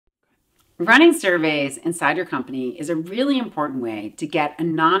Running surveys inside your company is a really important way to get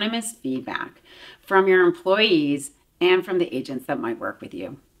anonymous feedback from your employees and from the agents that might work with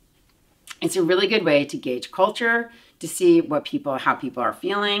you. It's a really good way to gauge culture, to see how people are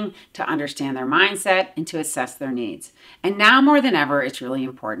feeling, to understand their mindset, and to assess their needs. And now more than ever, it's really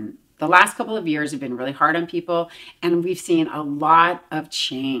important. The last couple of years have been really hard on people, and we've seen a lot of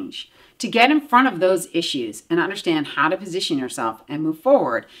change. To get in front of those issues and understand how to position yourself and move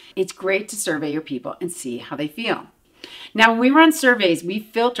forward, it's great to survey your people and see how they feel. Now, when we run surveys, we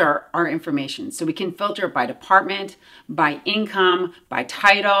filter our information. So we can filter it by department, by income, by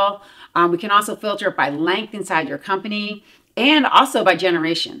title. We can also filter it by length inside your company and also by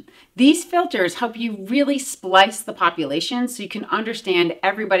generation. These filters help you really splice the population so you can understand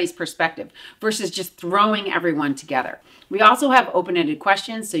everybody's perspective versus just throwing everyone together. We also have open-ended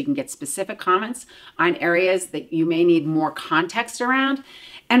questions so you can get specific comments on areas that you may need more context around.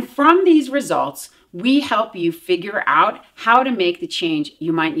 And from these results, we help you figure out how to make the change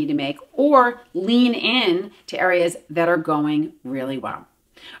you might need to make or lean in to areas that are going really well.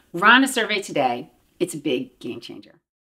 Run a survey today. It's a big game changer.